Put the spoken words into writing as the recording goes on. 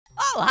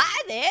Oh,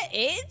 hi there,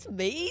 it's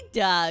me,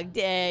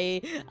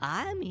 Dogday.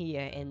 I'm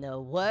here in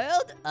the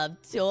world of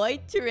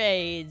toy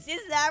trains. Is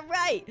that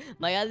right?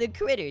 My other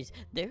critters,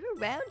 they're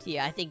around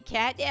here. I think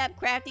Catnap,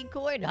 Crafty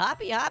Corn,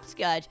 Hoppy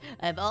Hopscotch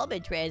have all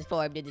been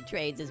transformed into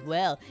trains as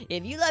well.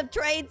 If you love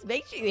trains,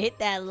 make sure you hit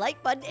that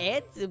like button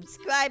and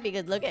subscribe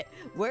because look at,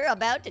 we're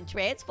about to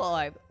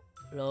transform.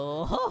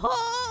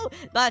 Oh,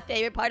 my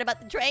favorite part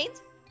about the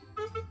trains?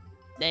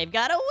 They've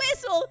got a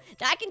whistle.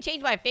 Now, I can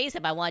change my face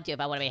if I want to. If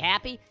I want to be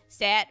happy,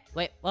 sad.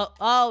 Wait,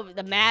 oh,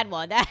 the mad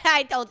one.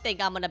 I don't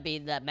think I'm going to be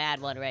the mad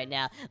one right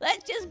now.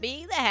 Let's just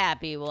be the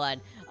happy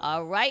one.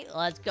 All right,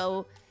 let's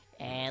go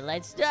and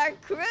let's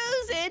start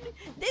cruising.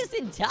 This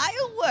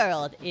entire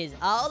world is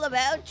all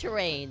about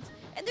trains.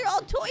 And they're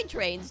all toy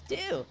trains,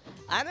 too.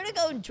 I'm going to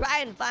go try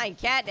and find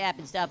Catnap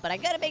and stuff, but I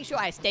got to make sure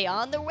I stay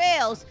on the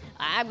rails.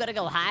 I'm going to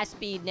go high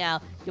speed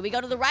now. Can we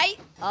go to the right?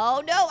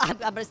 Oh, no. I'm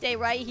going to stay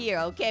right here.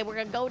 Okay, we're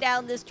going to go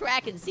down this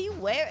track and see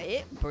where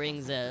it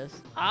brings us.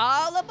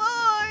 All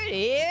aboard.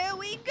 Here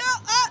we go.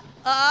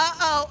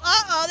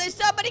 Uh-oh. There's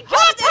somebody coming.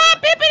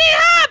 Hop, hippity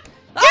hop.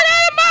 Get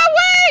out of my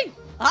way.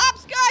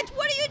 Hopscotch,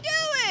 what are you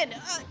doing?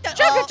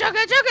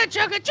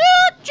 Chugga,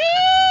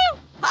 choo-choo.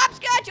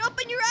 Hopscotch,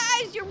 open your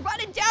eyes. You're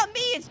running down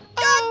me. It's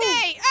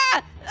Dogday.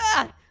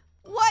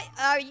 What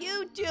are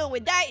you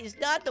doing? That is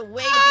not the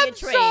way to be a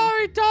train. I'm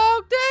sorry,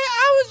 Dogday.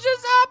 I was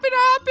just hopping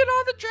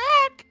on the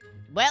track.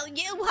 Well,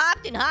 you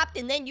hopped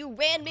and then you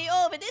ran me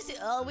over.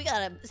 We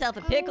got ourselves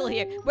a pickle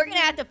here. We're going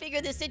to have to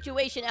figure this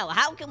situation out.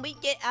 How can we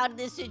get out of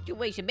this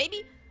situation?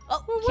 Maybe...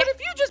 well, what if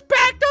you just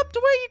backed up to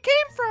where you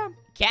came from?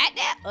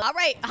 Catnap? All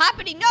right,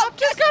 Hoppity, no. I'm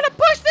just going to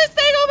push this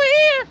thing over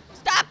here.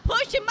 Stop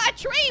pushing my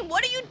train.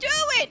 What are you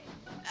doing?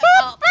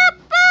 Boop, boop,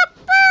 boop,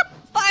 boop.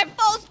 5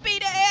 full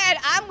speed ahead.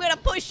 I'm going to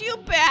push you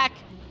back.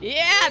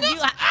 Yeah.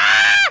 No.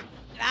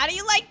 How do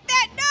you like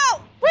that?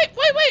 No. Wait.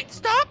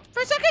 Stop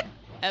for a second.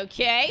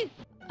 Okay.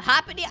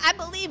 Hoppity, I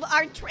believe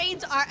our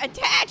trains are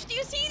attached. Do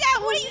you see that?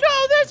 What are you...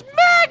 No, there's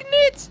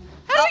magnets.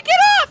 How do we get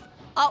off?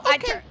 Oh, I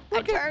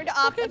turned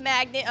off the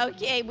magnet.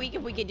 Okay, we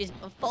can just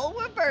full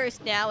reverse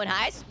now in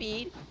high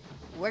speed.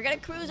 We're going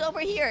to cruise over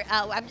here.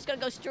 I'm just going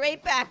to go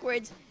straight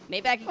backwards.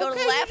 Maybe I can go to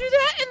the left. You do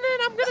that, and then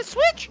I'm going to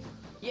switch.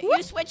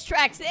 You switch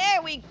tracks.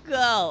 There we go.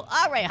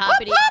 All right,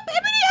 Hoppity. Hop,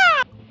 hippity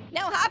hop.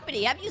 Now,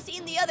 Hoppity, have you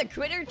seen the other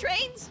critter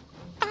trains?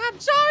 I'm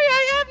sorry,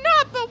 I have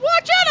not, but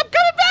watch out, I'm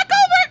coming back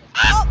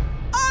over!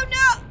 Oh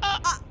no!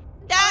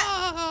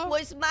 That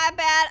was my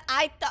bad.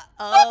 I thought...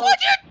 Look what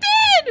you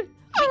did!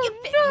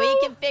 We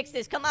can fix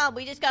this. Come on,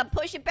 we just gotta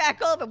push it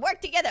back over.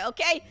 Work together,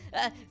 okay?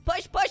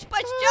 Push, jump!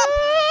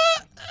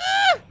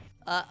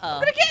 I'm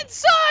gonna get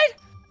inside!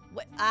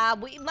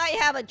 We might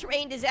have a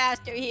train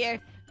disaster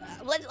here.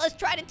 Let's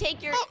try to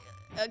take your...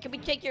 can we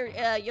take your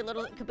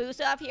little caboose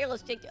off here?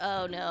 Let's take...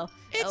 Oh, no.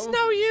 It's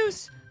no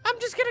use. I'm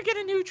just gonna get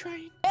a new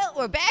train. Well,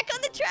 we're back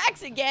on the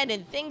tracks again,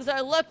 and things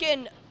are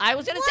looking... I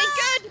was gonna say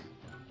good.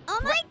 Oh,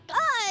 my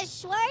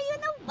gosh. Why are you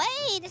in the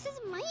way? This is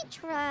my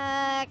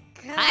truck.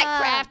 Hi,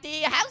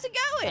 Crafty. How's it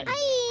going?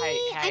 Hi.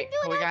 Hey, I'm doing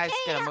can we guys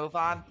okay. get a move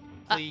on?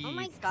 Please. Oh,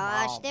 my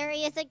gosh. There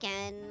he is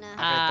again.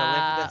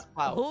 Deliver this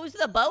boat. Who's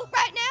the boat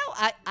right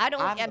now?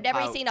 I've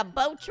never seen a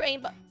boat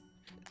train, but...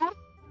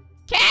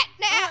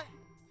 Catnap!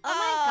 Oh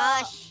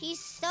my gosh, he's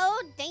so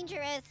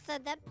dangerous,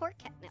 that poor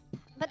Catnap.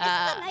 But this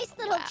is a nice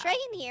little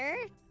train here.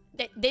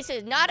 This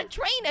is not a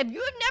train. Have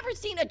you never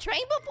seen a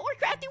train before,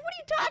 Crafty? What are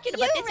you talking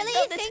about? You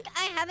really think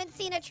I haven't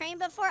seen a train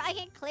before? I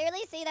can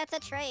clearly see that's a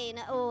train.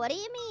 What do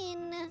you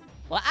mean?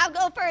 Well, I'll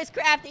go first,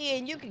 Crafty,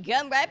 and you can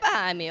come right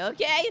behind me,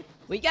 okay?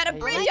 We got a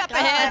bridge up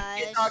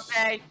ahead.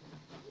 Okay.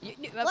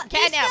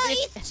 Catnap,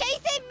 he's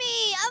chasing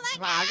me. Oh my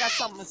gosh. I got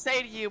something to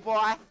say to you, boy.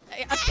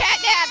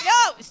 Catnap,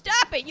 no,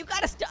 stop it. You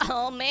gotta stop.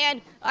 Oh,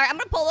 man. All right, I'm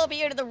gonna pull over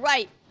here to the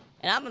right,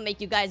 and I'm gonna make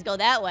you guys go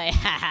that way.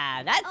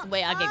 That's the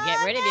way I can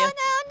get rid of you.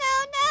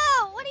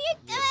 No. What are you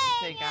doing?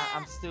 You think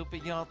I'm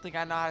stupid? You don't think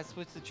I know how to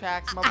switch the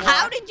tracks, my boy?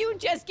 How did you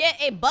just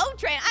get a boat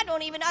train? I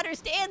don't even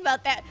understand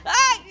about that.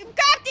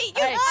 Crafty, you...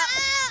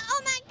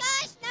 Oh my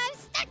gosh, now I'm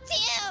stuck to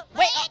you.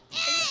 Wait,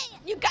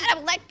 you gotta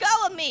let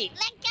go of me.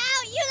 Let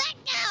go, you let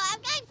go. I'm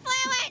going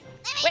forward.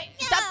 Wait,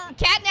 stop.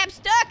 Catnap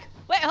stuck?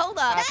 Wait, hold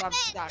on. I'm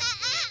stuck.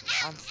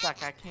 I'm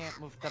stuck. I can't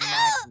move the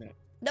magnet.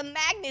 The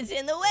magnet's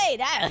in the way.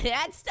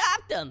 That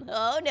stopped them.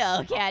 Oh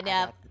no,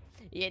 Catnap.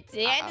 It's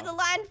the end of the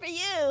line for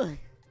you.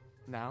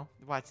 No,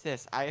 watch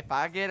this. If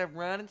I get a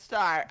running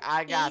start,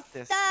 I got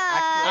this. Stuck.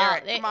 I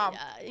clear it. Come on.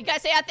 You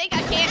guys say I think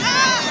I can't.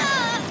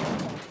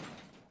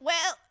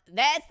 Well,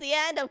 that's the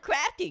end of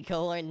Crafty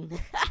Corn.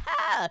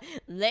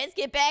 Let's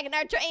get back in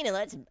our train and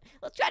let's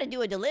try to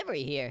do a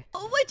delivery here.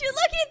 Oh, would you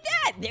look at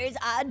that? There's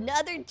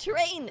another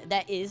train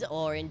that is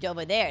orange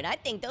over there, and I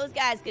think those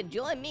guys could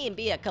join me and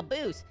be a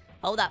caboose.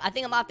 Hold up, I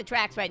think I'm off the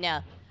tracks right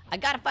now. I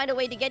gotta find a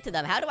way to get to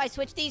them. How do I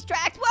switch these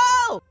tracks?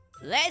 Whoa!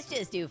 Let's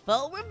just do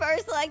full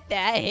reverse like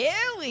that. Here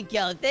we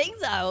go.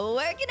 Things are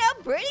working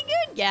out pretty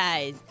good,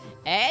 guys.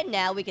 And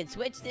now we can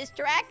switch this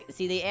track.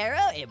 See the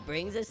arrow? It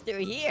brings us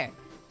through here.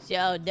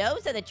 So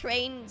those are the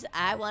trains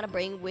I want to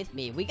bring with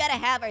me. We got to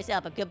have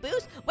ourselves a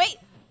caboose. Wait,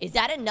 Is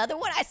that another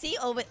one I see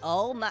over?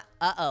 Oh my,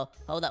 uh-oh.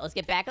 Hold on, let's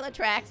get back on the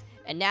tracks.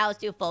 And now let's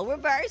do full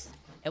reverse.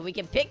 And we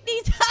can pick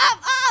these up.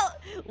 Oh,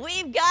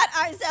 we've got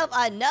ourselves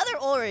another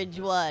orange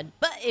one.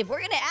 But if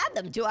we're gonna add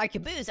them to our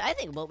caboose, I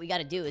think what we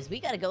gotta do is we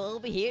gotta go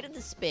over here to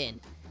the spin.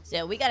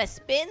 So we gotta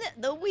spin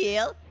the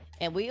wheel,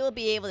 and we will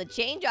be able to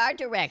change our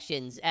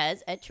directions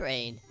as a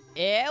train.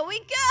 Here we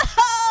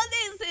go!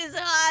 This is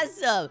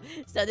awesome!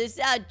 So this is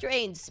how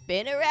trains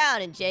spin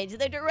around and change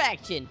their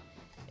direction.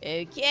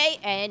 Okay,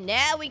 and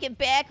now we can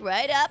back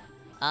right up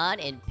on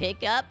and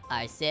pick up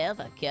ourselves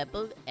a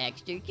couple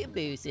extra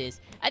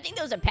cabooses. I think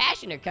those are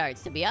passenger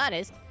carts, to be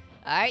honest.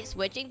 All right,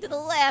 switching to the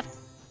left.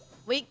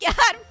 We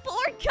got 4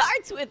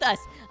 carts with us.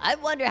 I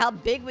wonder how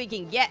big we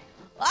can get.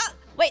 Oh,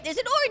 wait, there's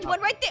an orange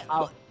one right there.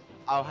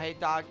 Oh, hey,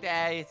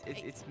 Dogday.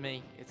 It's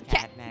me. It's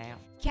Catnap.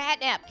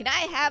 Catnap, can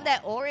I have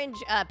that orange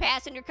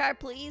passenger cart,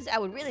 please? I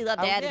would really love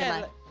to add it to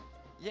my...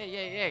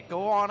 Yeah.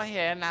 Go on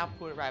ahead, and I'll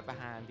put it right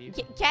behind you.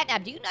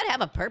 Catnap, do you not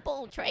have a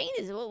purple train?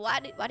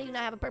 Why do you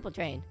not have a purple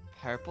train?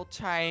 Purple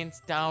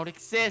trains don't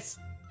exist.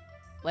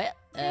 Well,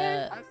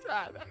 I'm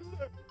trying.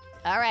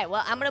 all right,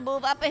 well, I'm gonna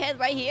move up ahead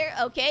right here,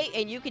 okay?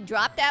 And you can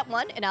drop that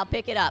one, and I'll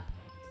pick it up.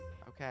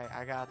 Okay,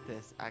 I got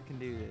this. I can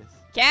do this.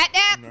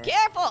 Catnap,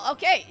 careful.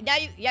 Okay, now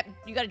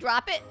you gotta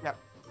drop it. Yep.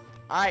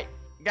 All right,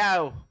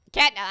 go.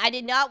 Catnap, I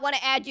did not want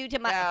to add you to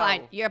my. No.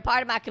 Fine, you're a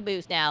part of my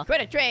caboose now.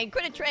 Critter train.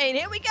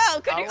 Here we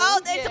go. Critter.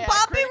 Oh, it's yeah, a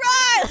Poppy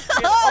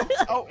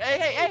ride.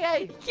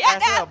 Hey.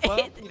 Catnap. That's a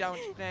bumpy, don't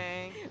you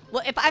think?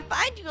 Well, if I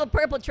find you a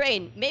purple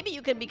train, maybe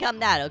you can become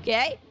that,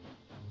 okay?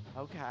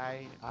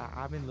 Okay,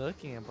 I've been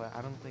looking, but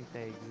I don't think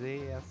they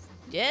exist.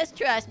 Just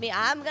trust me,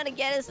 I'm gonna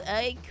get us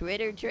a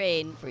critter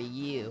train for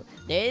you.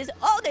 There's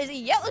a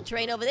yellow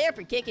train over there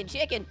for kicking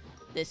chicken.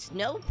 The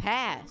Snow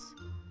Pass.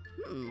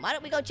 Why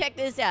don't we go check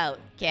this out,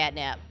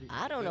 Catnap?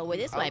 I don't know where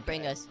this might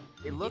bring us.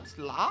 It looks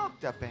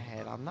locked up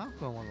ahead. I'm not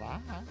gonna lie.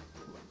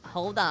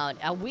 Hold on,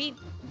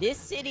 this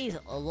city's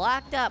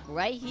locked up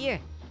right here.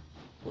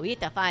 We have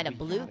to find a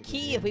blue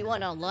key if we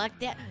want to unlock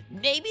that.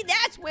 Maybe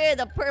that's where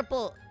the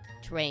purple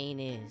train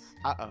is.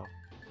 Uh-oh.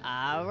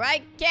 All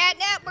right,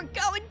 Catnap, we're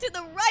going to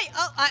the right.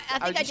 Oh, I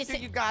think I just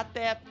you got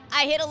that?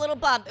 I hit a little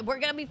bump. We're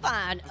gonna be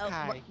fine.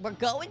 Okay. We're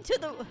going to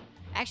the.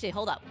 Actually,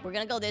 hold up. We're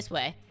gonna go this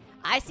way.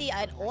 I see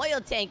an oil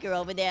tanker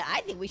over there.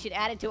 I think we should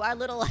add it to our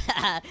little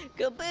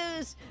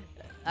caboose.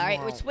 All right,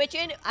 we're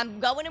switching. I'm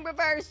going in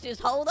reverse.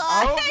 Just hold on.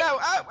 Oh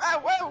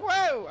no!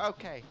 Whoa!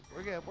 Okay,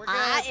 we're good.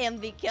 I am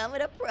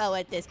becoming a pro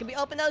at this. Can we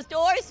open those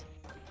doors?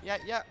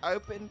 Yeah.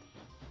 Open.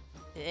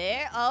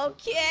 There.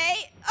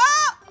 Okay.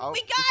 Oh,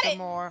 we got it. Some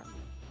more.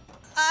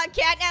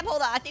 Catnap,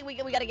 hold on. I think we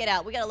gotta get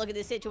out. We gotta look at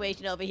this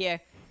situation over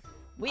here.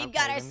 We've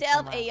got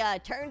ourselves a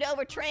turned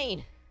over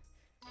train.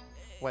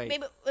 Wait.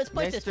 Maybe let's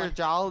push this one. Mr.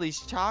 Jolly's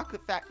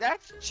chocolate factory.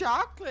 That's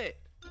chocolate.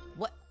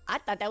 What? I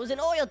thought that was an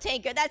oil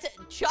tanker. That's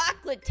a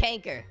chocolate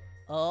tanker.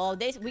 Oh,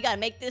 we gotta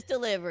make this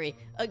delivery.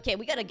 Okay,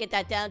 we gotta get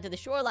that down to the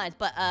shorelines.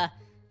 But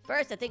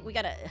first, I think we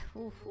gotta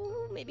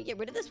maybe get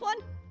rid of this one.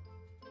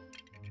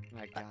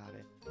 I got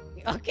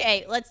it.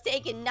 Okay, let's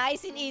take it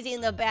nice and easy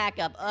in the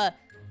backup.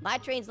 My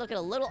train's looking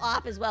a little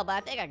off as well, but I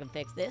think I can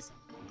fix this.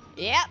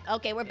 Yep.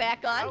 Okay, we're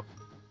back on.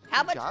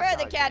 How much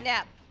further,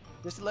 Catnap?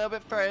 Just a little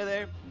bit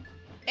further.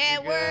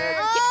 And we're...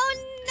 Oh,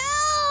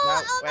 no!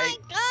 No, Oh, my wait.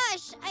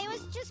 gosh! I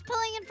was just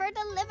pulling in for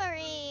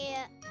delivery.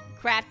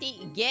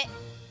 Crafty, get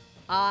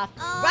off.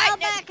 Oh, Right I'll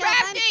now, back up.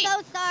 Crafty!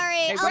 I'm so sorry.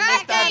 Hey, I'll we're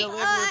back back on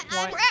up.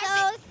 delivery point.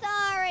 I'm so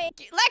sorry.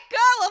 Let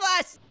go of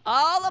us!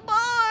 All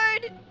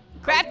aboard!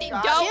 Crafty,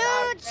 God.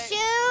 don't...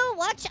 Choo-choo!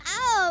 Watch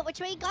out! Which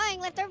way are you going?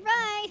 Left or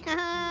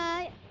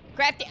right?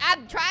 Crafty,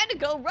 I'm trying to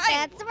go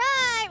right. That's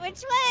right!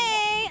 Which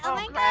way? Oh,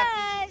 my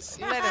gosh!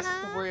 You let us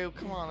through.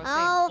 Come on, this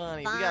Oh,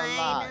 ain't funny. We got a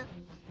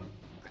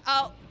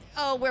lot.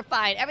 Oh, we're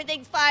fine.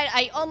 Everything's fine.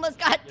 I almost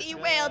got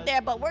derailed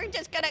there, but we're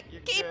just gonna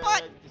keep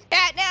on.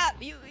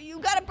 Catnap, you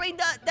gotta bring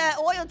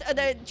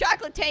the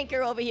chocolate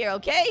tanker over here,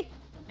 okay?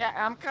 Yeah,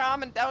 I'm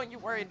coming. Don't you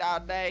worry,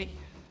 Dogday.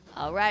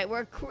 All right,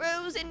 we're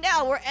cruising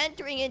now. We're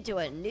entering into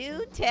a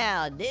new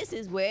town. This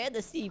is where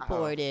the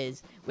seaport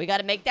is. We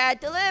gotta make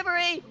that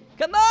delivery.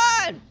 Come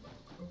on!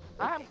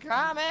 I'm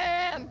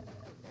coming.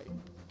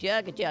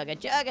 Chugga, chugga,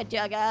 chugga,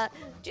 chugga.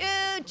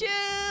 Choo,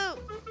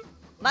 choo.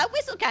 My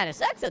whistle kind of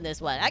sucks on this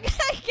one. I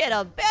gotta get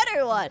a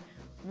better one.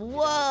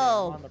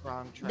 Whoa. On the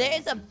wrong train.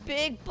 There's a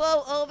big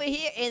boat over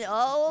here. And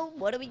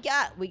what do we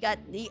got? We got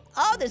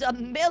there's a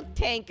milk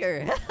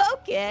tanker.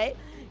 Okay.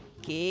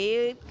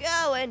 Keep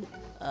going.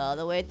 All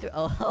the way through.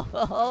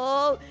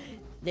 Oh,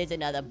 there's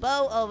another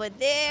boat over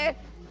there.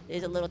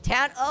 There's a little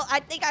town. Oh,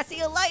 I think I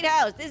see a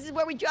lighthouse. This is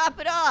where we drop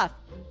it off.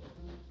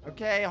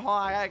 Okay, hold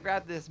on. I gotta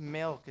grab this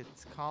milk.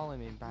 It's calling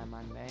me by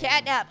my name.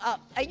 Catnap,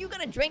 are you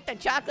gonna drink the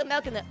chocolate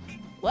milk in the...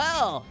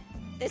 Whoa,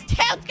 this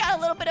town's got a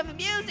little bit of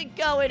music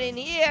going in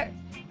here.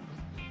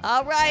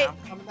 All right. I'm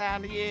coming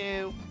down to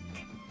you.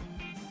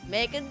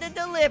 Making the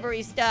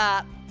delivery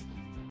stop.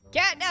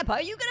 Catnap,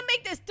 are you gonna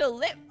make this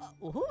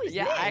who is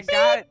Yeah, this? I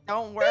got it.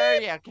 Don't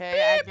worry,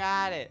 okay? I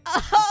got it.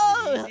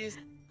 Oh, It's the easiest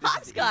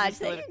hopscotch,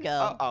 there you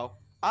go. Uh-oh.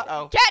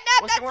 Uh-oh.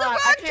 Catnap, What's that's the going on? wrong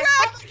I can't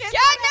track! stop again.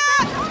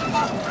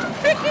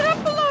 Catnap! Pick it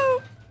up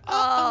below.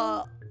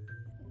 Oh,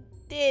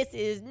 this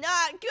is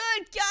not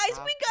good, guys.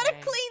 We gotta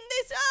Okay. clean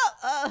this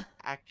up.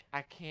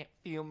 I can't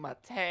feel my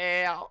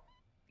tail.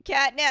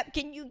 Catnap,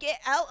 can you get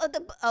out of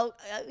the?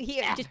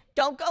 Here, Yeah. just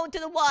don't go into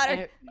the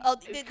water.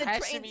 It's The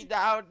catching me train's.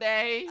 down,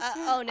 Dave.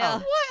 Oh no.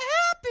 What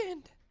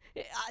happened?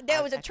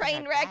 There was I a think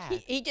train I wreck.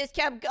 crashed. He just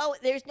kept going.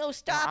 There's no No, I'm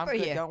stopper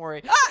good, here. Don't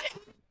worry. Ah!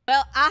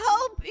 Well, I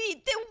hope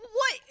he.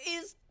 What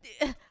is?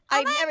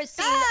 I've never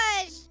seen.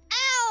 Gosh!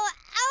 Ow!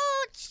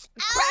 Ouch!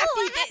 Ow! Crafty,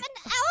 What happened?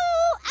 Ow!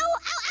 Ow!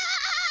 Ow!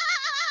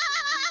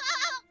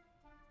 Ow!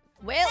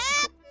 Well,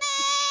 Help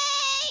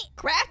me!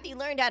 Crafty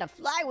learned how to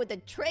fly with the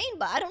train,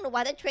 but I don't know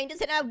why the train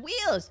doesn't have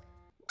wheels.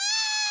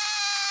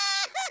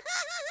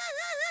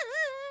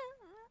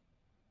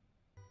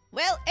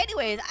 Well,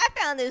 anyways, I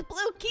found this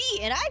blue key,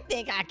 and I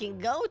think I can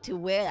go to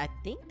where I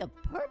think the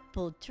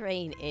purple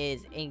train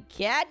is. And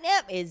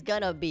Catnap is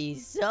gonna be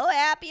so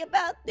happy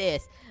about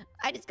this.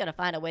 I just gotta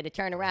find a way to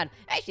turn around.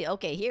 Actually,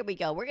 okay, here we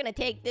go. We're gonna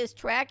take this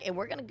track, and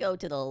we're gonna go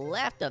to the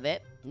left of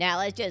it. Now,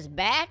 let's just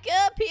back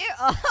up here.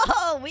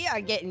 Oh, we are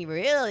getting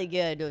really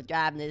good with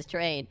driving this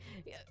train.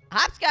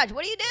 Hopscotch,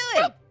 what are you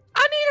doing?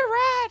 I need a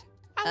ride.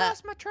 I Uh,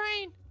 lost my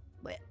train.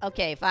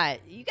 Okay, fine.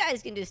 You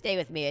guys can just stay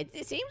with me.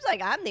 It seems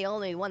like I'm the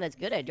only one that's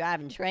good at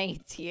driving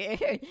trains here.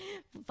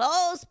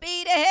 Full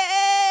speed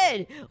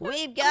ahead!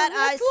 We've got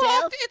It's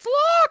ourselves... locked. It's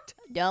locked.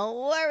 Don't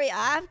worry,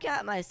 I've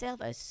got myself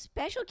a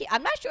special key.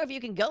 I'm not sure if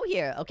you can go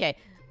here. Okay.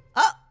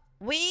 Oh,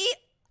 we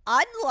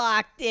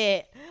unlocked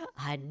it.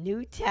 A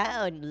new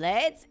town.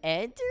 Let's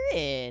enter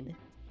in.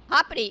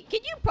 Hoppity, can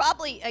you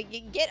probably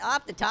get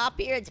off the top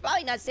here? It's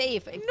probably not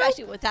safe,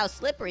 especially with how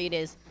slippery it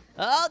is.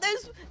 Oh,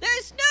 there's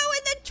snow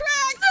in the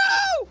tracks!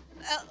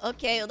 No!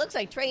 Okay, it looks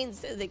like trains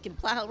that can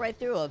plow right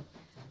through them.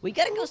 We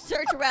gotta go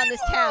search around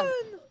this town.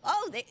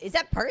 Oh, is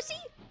that Percy?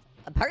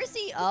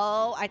 Percy?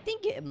 Oh, I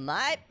think it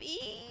might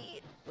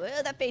be.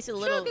 Well, that face is a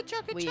little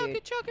Chugga, weird.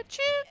 chugga, chugga,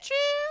 choo,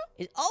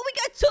 choo. Oh, we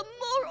got some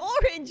more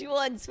orange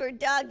ones for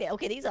Dogday.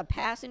 Okay, these are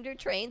passenger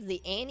trains,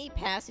 the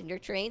anti-passenger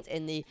trains,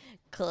 and the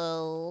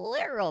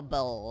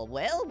Clarabelle.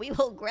 Well, we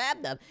will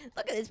grab them.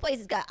 Look at this place.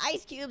 It's got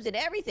ice cubes and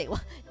everything.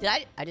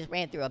 I just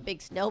ran through a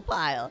big snow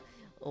pile.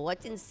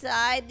 What's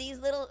inside these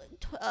little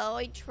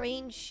toy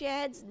train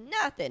sheds?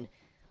 Nothing.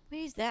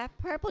 Where's that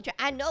purple train?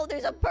 I know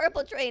there's a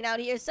purple train out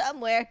here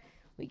somewhere.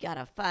 We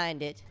gotta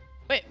find it.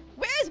 Wait,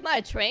 where's my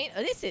train?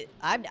 Oh, this is.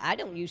 I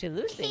don't usually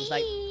lose things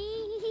like.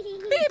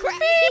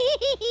 Crafty!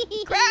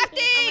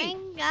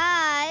 Oh my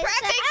gosh!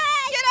 Crafty,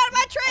 get out of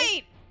my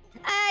train!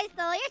 I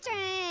stole your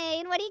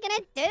train. What are you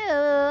gonna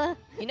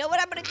do? You know what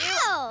I'm gonna do?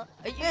 Ow!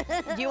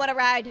 Do you want to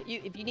ride?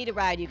 If you need a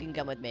ride, you can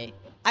come with me.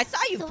 I saw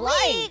you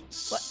flying.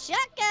 Sweet What?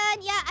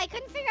 shotgun. Yeah, I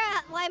couldn't figure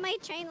out why my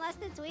train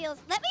lost its wheels.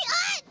 Let me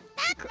on!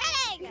 Stop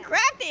running!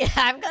 Crafty,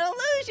 I'm gonna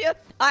lose you.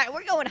 All right,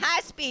 we're going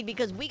high speed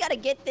because we gotta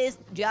get this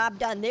job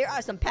done. There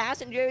are some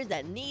passengers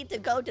that need to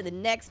go to the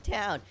next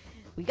town.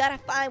 We gotta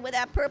find where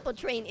that purple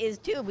train is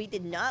too. We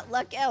did not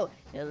luck out.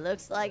 It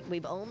looks like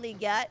we've only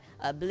got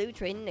a blue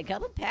train and a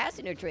couple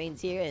passenger trains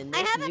here in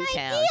this I have new an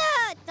town.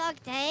 idea,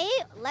 Dogday.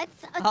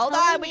 Let's Hold totally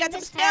on, we name got some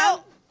this snow.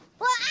 town-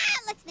 Well,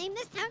 let's name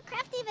this town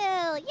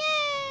Craftyville.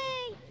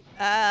 Yay!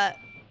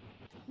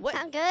 What?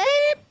 Sound good?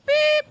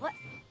 Beep. What?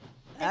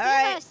 Does All he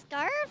have right. a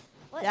scarf?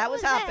 What, That what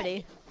was that?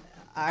 Hoppity.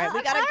 All right, we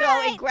Oh, gotta go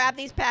alright. and grab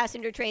these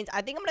passenger trains.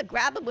 I think I'm gonna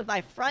grab them with my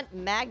front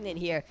magnet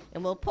here,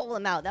 and we'll pull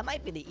them out. That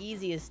might be the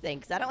easiest thing,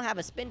 because I don't have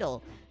a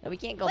spindle. And we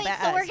can't go Wait,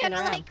 back. so we're spin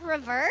gonna around. like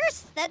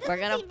reverse? That We're doesn't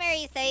gonna- seem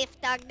very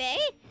safe, Dogday.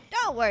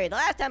 Don't worry, the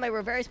last time I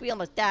reversed, we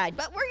almost died,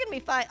 but we're gonna be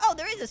fine. Oh,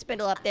 there is a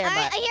spindle up there,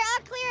 Alright, but... here,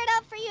 I'll clear it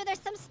up for you.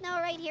 There's some snow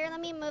right here. Let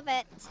me move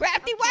it.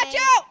 Crafty, watch Okay.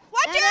 out!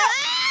 Watch out!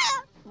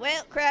 Ah!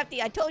 Well,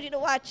 Crafty, I told you to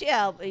watch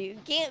out. You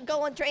can't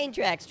go on train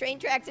tracks. Train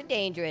tracks are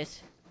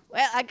dangerous.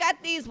 Well, I got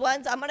these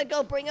ones. I'm gonna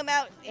go bring them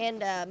out,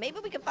 and maybe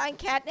we can find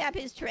Catnap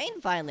his train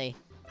finally.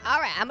 All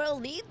right, I'm gonna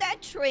leave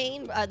that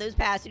train, those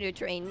passenger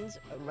trains,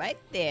 right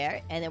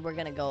there, and then we're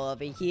gonna go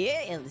over here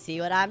and see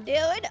what I'm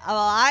doing.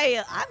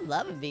 Oh, I'm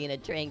loving being a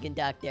train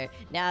conductor.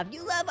 Now, if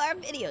you love our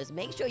videos,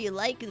 make sure you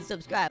like and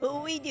subscribe.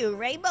 We do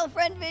Rainbow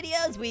Friend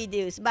videos, we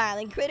do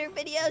Smiling Critter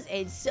videos,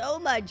 and so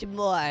much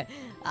more.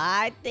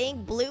 I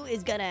think Blue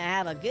is gonna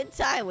have a good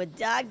time with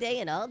Dogday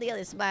and all the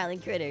other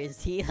Smiling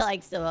Critters. He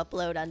likes to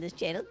upload on this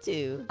channel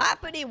too.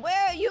 Hoppity,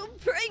 where are you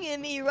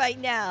bringing me right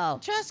now?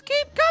 Just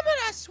keep coming.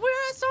 I swear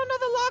I saw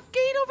another locked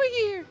gate over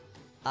here.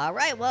 All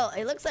right, well,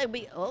 it looks like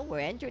we're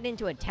entering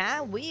into a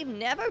town we've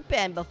never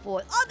been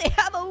before. Oh, they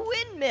have a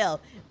windmill.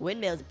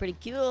 Windmills are pretty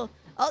cool.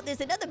 Oh, there's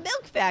another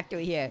milk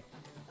factory here.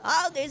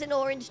 Oh, there's an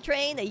orange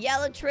train, a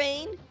yellow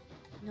train.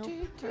 No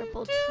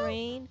purple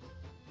train.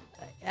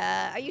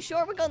 Are you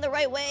sure we're going the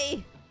right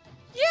way?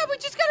 Yeah, we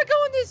just gotta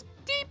go in this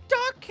deep,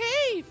 dark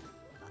cave.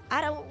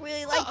 I don't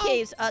really like Uh-oh.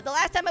 caves. The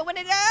last time I went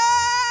in,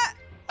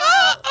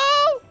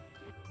 Uh-oh!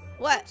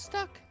 I'm what?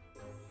 stuck.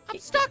 I'm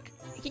stuck.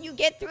 Can you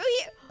get through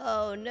here?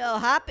 Oh no,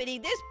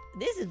 Hoppity,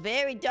 this is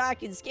very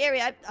dark and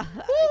scary.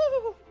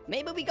 Ooh.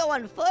 Maybe we go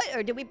on foot,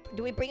 or do we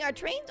bring our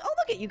trains? Oh,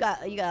 look you got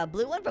a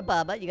blue one for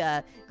Bubba, you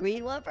got a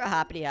green one for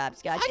Hoppity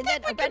Hopscotch, and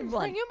then a red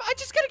one. Bring him. I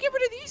just gotta get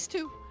rid of these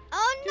two.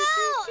 Oh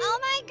no! Oh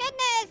my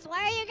goodness!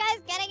 Why are you guys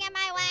getting in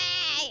my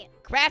way?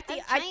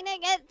 Crafty, I'm trying to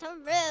get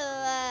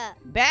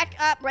through. Back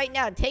up right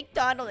now. Take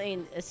Donald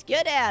and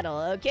skedaddle,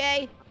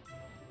 okay?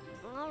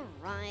 All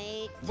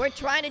right. We're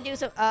trying to do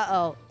some.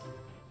 Uh-oh.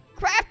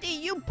 Crafty,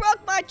 you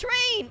broke my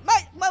train. My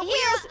Here,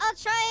 wheels. I'll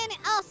try and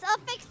I'll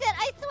fix it.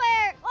 I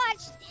swear.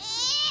 Watch.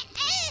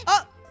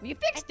 Oh, you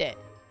fixed it.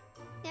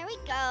 There we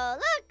go.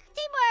 Look,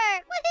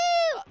 teamwork.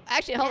 Woohoo!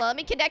 Actually, hold on. Let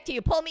me connect to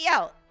you. Pull me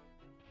out.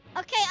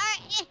 Okay, all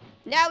right.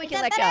 Now we Is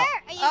can that let better?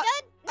 go. Are you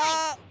good?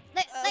 Nice.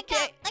 Let go.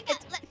 okay. Let go.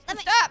 Let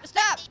me.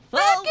 Stop.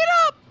 Back it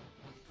up.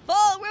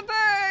 Full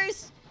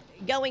reverse.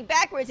 Going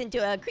backwards into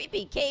a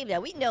creepy cave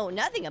that we know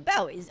nothing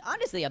about is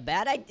honestly a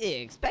bad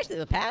idea, especially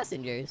with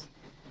passengers.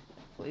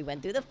 We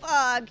went through the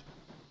fog.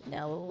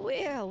 Now,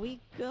 where are we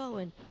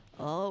going?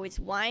 Oh, it's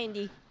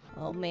windy.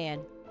 Oh, man.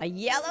 A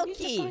yellow Need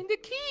key. to find the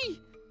key.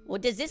 Well,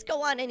 does this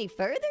go on any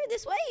further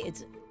this way?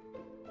 It's...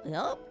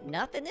 Nope,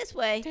 nothing this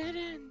way. Dead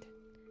end.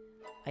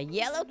 A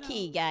yellow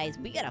key, guys.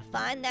 We gotta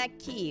find that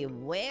key.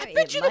 Where I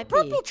bet you it the might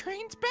purple be.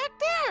 train's back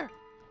there.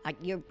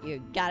 You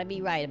gotta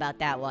be right about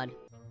that one.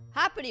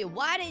 Hoppity,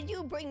 why did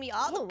you bring me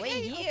all the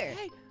way here?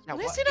 Okay. Now,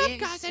 Listen what up,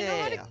 guys. I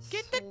know how to is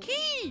get the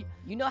key.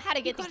 You know how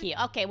to get the gotta- key.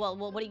 Okay, well,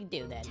 what do you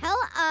do then? Tell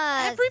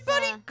us.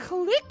 Everybody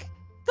click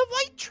the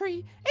white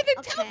tree and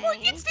then teleport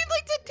Okay. instantly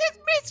to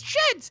Miss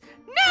Sheds.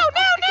 Now.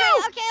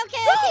 Okay,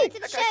 to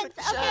the Okay, sheds.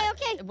 to the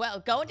Okay. Well,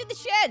 go into the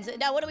sheds.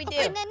 Now, what do we do?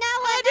 And then now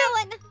what?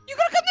 You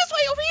gotta come this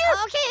way over here.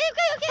 Okay.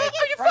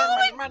 Are you Run,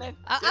 following? running.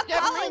 I'm Oh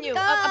following my you.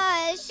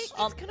 gosh. It's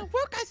gonna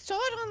work. I saw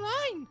it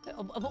online.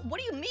 What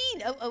do you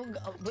mean?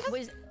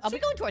 Are we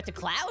going towards the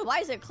cloud? Why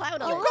is there a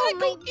cloud on You it? Oh gotta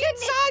my go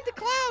goodness. inside the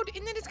cloud,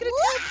 and then it's gonna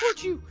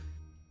teleport you.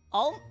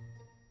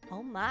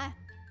 Oh my.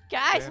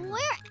 Guys, Yeah. Where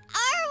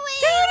are we?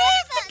 There it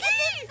is, the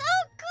This is so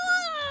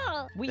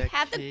cool. we The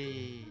have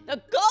key.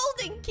 the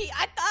golden key.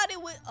 I thought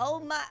it was... Oh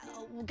my...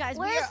 guys,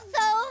 We're we are... so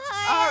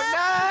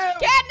high up. Oh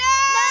no!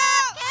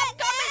 Catnap!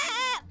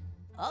 Catnap.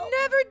 Oh,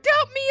 Never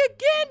doubt me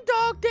again,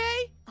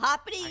 Dogday.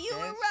 Hoppity, I you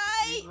were guess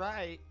right. he's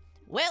right.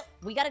 Well,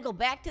 we gotta go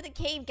back to the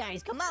cave,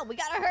 guys. Come on, we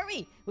gotta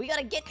hurry. We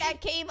gotta get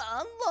that cave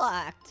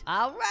unlocked.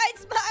 All right,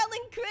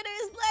 smiling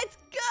critters, let's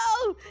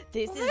go.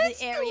 This is Let's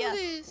the do area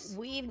this.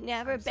 we've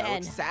never So been.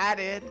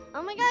 excited.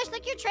 Oh my gosh,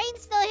 look, your train's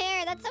still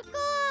here. That's so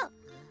cool.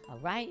 All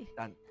right,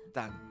 Dun,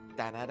 dun,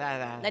 dun, dun, dun,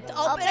 dun, Let's dun,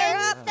 open dun, her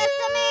dun, up. dun.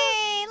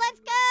 Sesame. Let's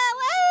go.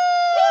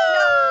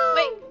 no, Woo!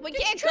 wait, we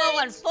can't go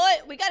on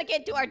foot. We gotta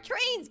get to our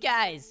trains,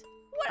 guys.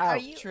 What Oh, are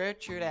you? True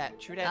that.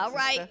 All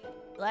right, sister.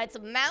 let's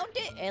mount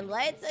it and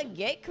let's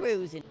get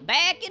cruising.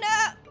 Backing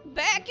up.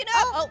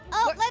 Oh,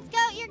 we're- let's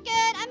go. You're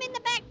good. I'm in the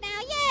back now.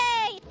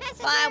 Yay.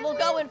 Passenger. fine. We'll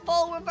go in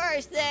full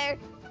reverse there.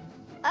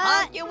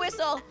 Honk your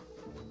whistle.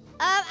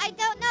 I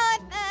don't know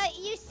if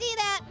you see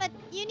that, but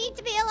you need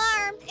to be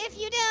alarmed if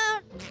you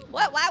don't.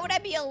 What? Why would I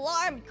be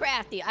alarmed,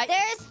 Crafty?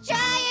 There's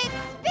giant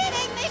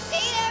spinning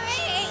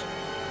machinery.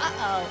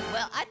 Uh-oh.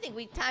 Well, I think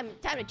we time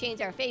to change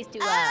our face to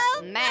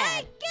Oh mad.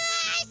 my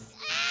gosh!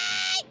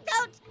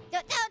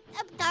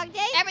 Don't,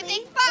 Dogday.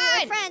 Everything's please.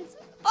 fine. We're friends.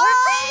 Full We're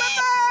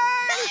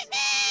reverse!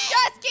 friends.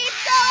 Just keep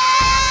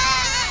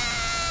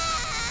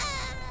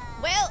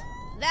going! Well,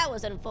 that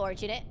was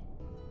unfortunate.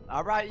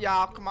 All right,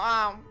 y'all. Come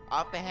on.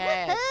 Up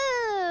ahead.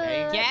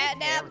 Woohoo.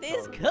 Catnap, this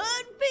territory.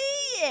 could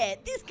be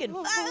it. This could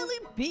finally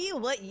be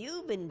what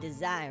you've been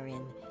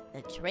desiring.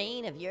 The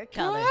train of your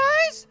color.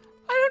 Guys,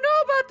 I don't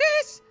know about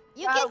this.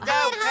 You Go, can do go,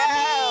 it, Hoppy.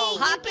 go. You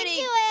Hoppity.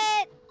 can do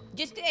it.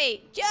 Just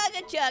a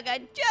chugga chugga.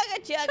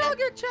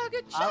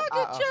 Chugga.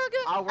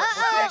 Oh, we're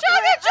Uh-oh. connected.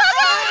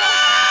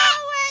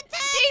 We're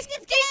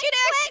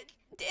attacked.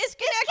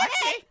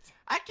 Disconnect.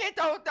 I can't.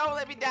 Don't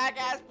let me die,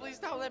 guys. Please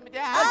don't let me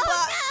die.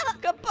 Oh, no.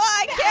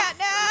 Goodbye,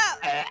 Catnap.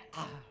 I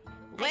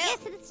Well,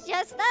 guess it's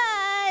just us.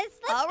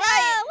 Let's all go.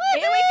 right,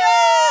 here we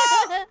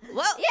Woohoo. go.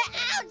 Well, Yeah,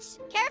 ouch.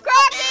 Careful.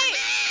 Crafty!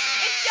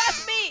 It's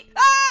just me!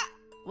 Ah!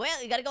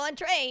 Well, you gotta go on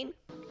train.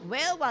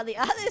 Well, while the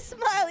other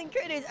smiling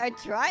critters are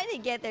trying to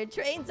get their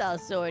trains all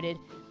sorted,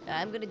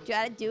 I'm gonna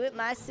try to do it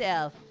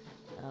myself.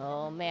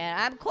 Oh man,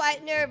 I'm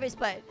quite nervous,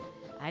 but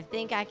I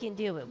think I can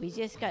do it. We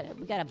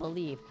gotta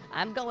believe.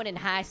 I'm going in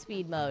high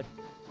speed mode.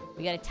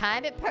 We gotta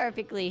time it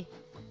perfectly.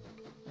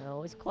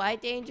 Oh, it's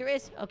quite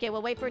dangerous. Okay,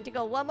 we'll wait for it to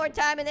go one more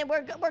time, and then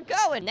we're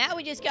going. Now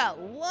we just got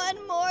one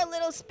more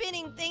little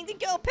spinning thing to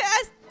go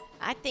past.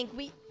 I think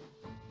we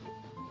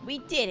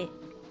did it.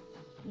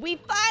 We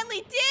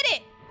finally did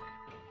it.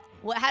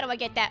 Well, how do I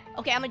get that?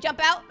 Okay, I'm gonna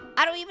jump out.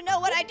 I don't even know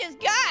what I just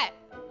got.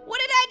 What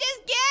did I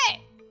just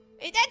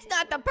get? That's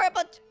not the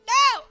purple.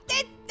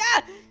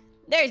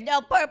 There's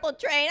no purple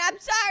train. I'm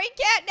sorry,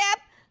 Catnap.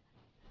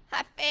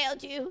 I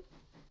failed you.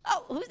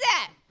 Oh, who's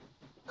that?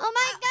 Oh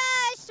my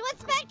gosh.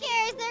 What's back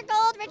here? Is there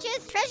gold,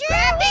 riches, treasure?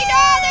 Crafty,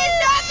 no, there's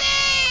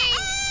nothing!